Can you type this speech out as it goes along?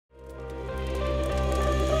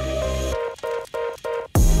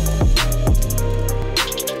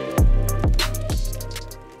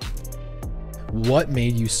what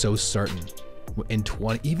made you so certain in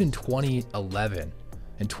 2011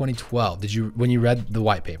 and 2012? When you read the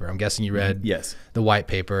white paper, I'm guessing you read yes. the white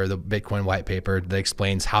paper, the Bitcoin white paper that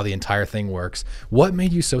explains how the entire thing works. What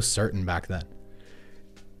made you so certain back then?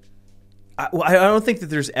 I don't think that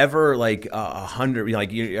there's ever like 100,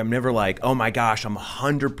 like I'm never like, oh my gosh, I'm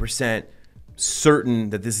 100% certain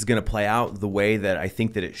that this is going to play out the way that I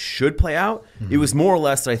think that it should play out. It was more or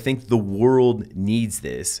less that I think the world needs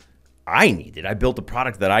this. I need it. I built a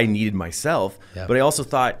product that I needed myself, but I also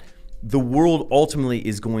thought the world ultimately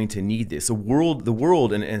is going to need this. The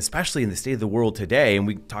world, and especially in the state of the world today, and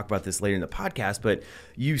we talk about this later in the podcast, but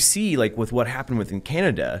you see like with what happened within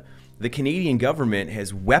Canada, the Canadian government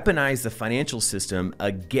has weaponized the financial system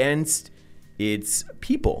against its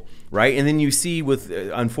people, right? And then you see with,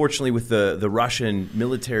 unfortunately, with the Russian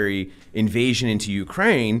military invasion into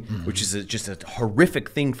Ukraine, which is just a horrific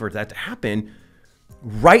thing for that to happen,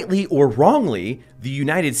 rightly or wrongly, the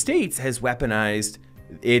United States has weaponized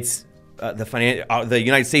its the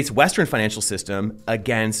United States Western financial system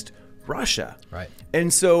against Russia. Right.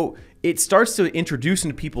 And so it starts to introduce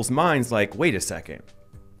into people's minds like, wait a second,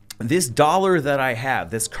 this dollar that I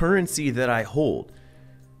have, this currency that I hold,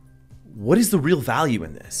 what is the real value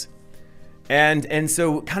in this? And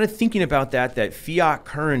so kind of thinking about that fiat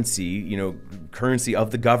currency, currency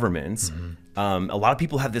of the governments, a lot of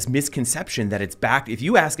people have this misconception that it's backed. If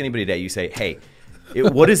you ask anybody today, you say, hey,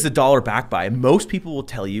 what is the dollar backed by? And most people will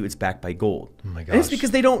tell you it's backed by gold. Oh my gosh. And it's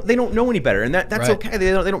because they don't know any better, and that's right. okay.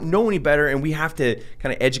 They don't know any better, and we have to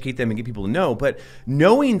kind of educate them and get people to know. But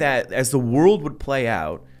knowing that as the world would play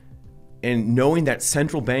out, and knowing that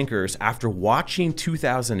central bankers, after watching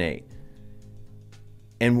 2008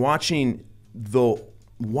 and watching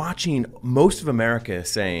most of America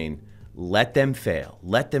saying, let them fail,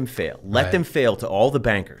 let them fail, let them fail to all the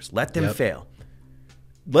bankers, let them fail.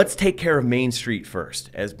 Let's take care of Main Street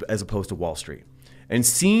first as opposed to Wall Street. And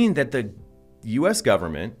seeing that the US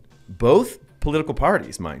government, both political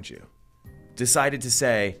parties, mind you, decided to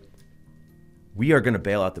say, we are going to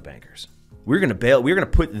bail out the bankers. We're going to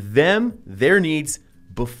put their needs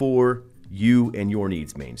before you and your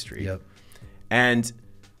needs, Main Street. Yep. And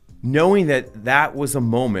knowing that was a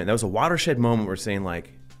moment, that was a watershed moment where saying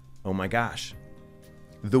like, oh my gosh,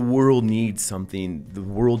 the world needs something. The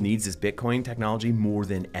world needs this Bitcoin technology more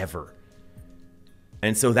than ever.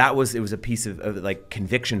 And so it was a piece of like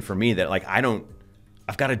conviction for me that like,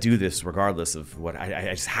 I've got to do this regardless of what, I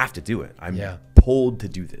just have to do it. I'm pulled to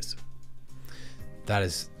do this. That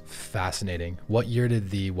is fascinating. What year did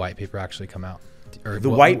the white paper actually come out? Or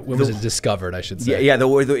when was it discovered, I should say? Yeah,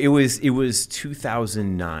 it was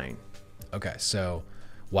 2009. Okay, so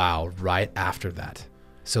wow, right after that.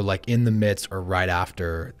 So like in the midst or right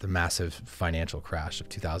after the massive financial crash of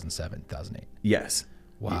 2007, 2008. Yes.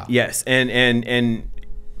 Wow. Yes, and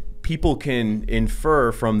people can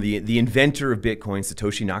infer from the inventor of Bitcoin,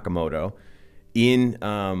 Satoshi Nakamoto, in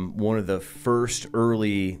one of the first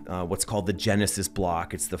early, what's called the Genesis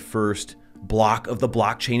block. It's the first block of the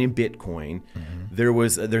blockchain in Bitcoin.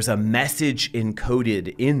 There's a message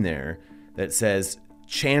encoded in there that says,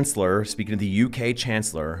 Chancellor, speaking of the UK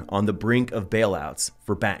Chancellor, on the brink of bailouts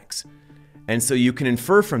for banks. And so you can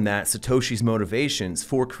infer from that Satoshi's motivations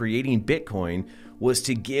for creating Bitcoin was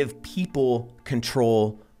to give people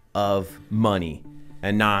control of money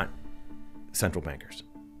and not central bankers.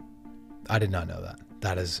 I did not know that.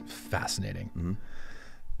 That is fascinating.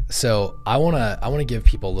 So I want to give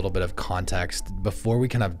people a little bit of context before we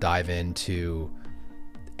kind of dive into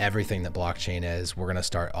everything that blockchain is. We're going to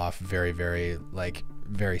start off very,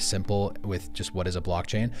 very simple with just what is a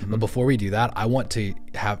blockchain. But before we do that, I want to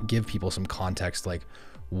give people some context, like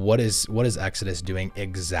what is Exodus doing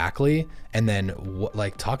exactly, and then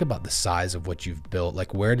talk about the size of what you've built.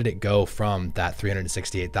 Like where did it go from that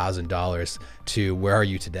 $368,000 to where are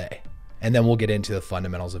you today? And then we'll get into the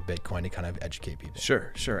fundamentals of Bitcoin to kind of educate people.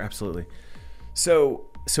 Sure, absolutely. So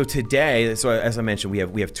today, as I mentioned, we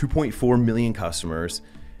have 2.4 million customers,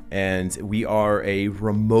 and we are a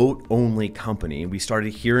remote-only company. We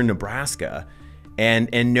started here in Nebraska,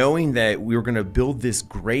 and knowing that we were going to build this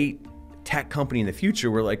great tech company in the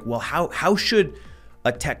future, we're like, well, how should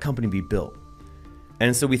a tech company be built?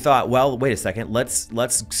 And so we thought, well, wait a second, let's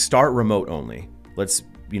start remote only.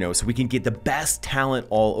 So we can get the best talent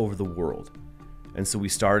all over the world. And so we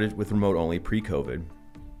started with remote only pre-COVID.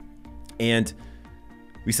 And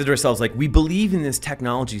we said to ourselves, like, we believe in this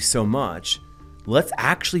technology so much, let's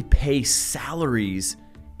actually pay salaries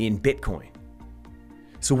in Bitcoin.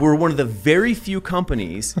 So we're one of the very few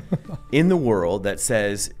companies in the world that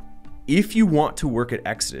says, if you want to work at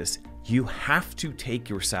Exodus, you have to take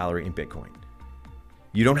your salary in Bitcoin.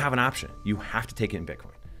 You don't have an option. You have to take it in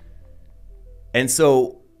Bitcoin. And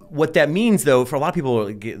so what that means, though, for a lot of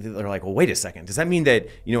people, they're like, well, wait a second. Does that mean that,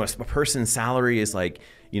 a person's salary is like,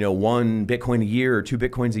 1 Bitcoin a year or 2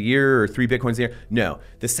 Bitcoins a year or 3 Bitcoins a year? No,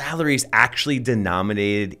 the salary is actually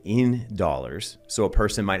denominated in dollars. So a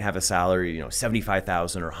person might have a salary,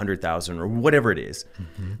 75,000 or 100,000 or whatever it is.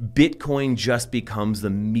 Mm-hmm. Bitcoin just becomes the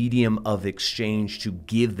medium of exchange to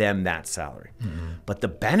give them that salary. Mm-hmm. But the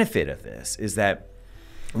benefit of this is that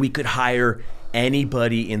we could hire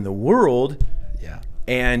anybody in the world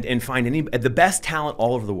and find the best talent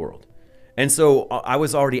all over the world. And so I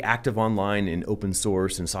was already active online in open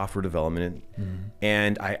source and software development. Mm-hmm.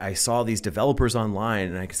 And I saw these developers online,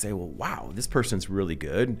 and I could say, well, wow, this person's really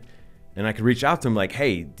good. And I could reach out to them like,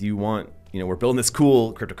 hey, do you want, we're building this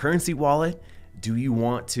cool cryptocurrency wallet. Do you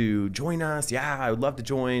want to join us? Yeah, I would love to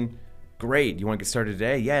join. Great. You want to get started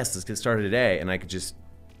today? Yes, let's get started today. And I could just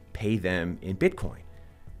pay them in Bitcoin.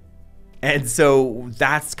 And so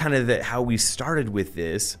that's kind of how we started with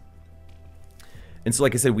this. And so,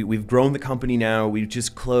 like I said, we've grown the company now. We've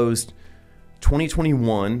just closed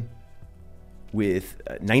 2021 with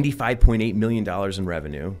 $95.8 million in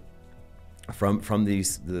revenue from the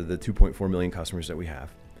 2.4 million customers that we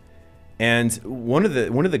have. And one of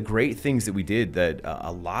the great things that we did that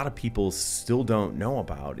a lot of people still don't know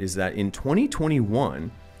about is that in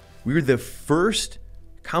 2021, we were the first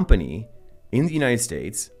company in the United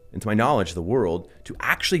States, and to my knowledge, the world, to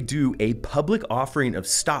actually do a public offering of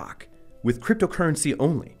stock with cryptocurrency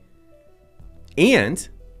only, and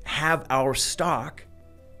have our stock,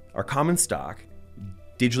 our common stock,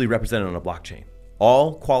 digitally represented on a blockchain,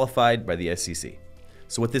 all qualified by the SEC.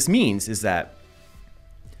 So what this means is that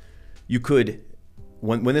you could,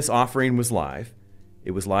 when this offering was live,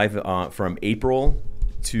 it was live from April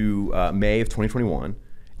to May of 2021,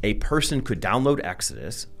 a person could download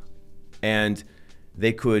Exodus and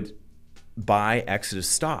they could buy Exodus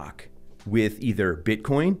stock with either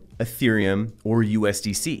Bitcoin, Ethereum, or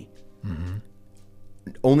USDC. Mm-hmm.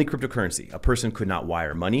 Only cryptocurrency. A person could not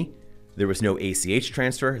wire money. There was no ACH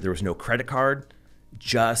transfer. There was no credit card.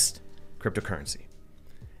 Just cryptocurrency.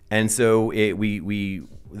 And so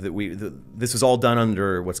this was all done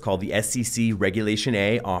under what's called the SEC Regulation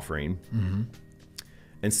A offering. Mm-hmm.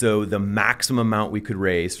 And so the maximum amount we could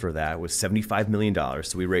raise for that was $75 million.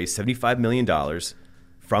 So we raised $75 million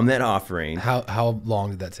from that offering. How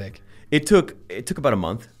long did that take? It took about a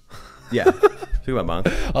month. Yeah, it took about a month.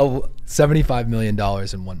 Oh, $75 million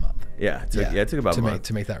in 1 month. Yeah, it took about a month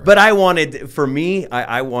to make that right. But I wanted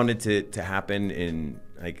it to happen in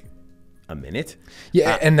like a minute.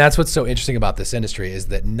 Yeah, and that's what's so interesting about this industry is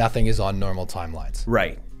that nothing is on normal timelines.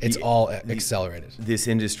 Right. It's all accelerated. This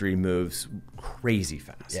industry moves crazy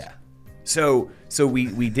fast. Yeah. So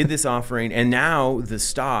we did this offering, and now the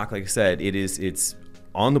stock, like I said, it's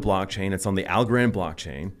on the blockchain. It's on the Algorand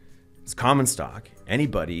blockchain. It's common stock.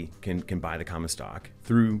 Anybody can buy the common stock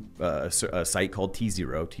through a site called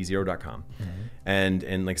tzero.com. Mm-hmm.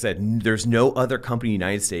 And like I said, there's no other company in the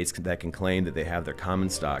United States that can claim that they have their common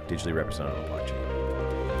stock digitally represented on the blockchain.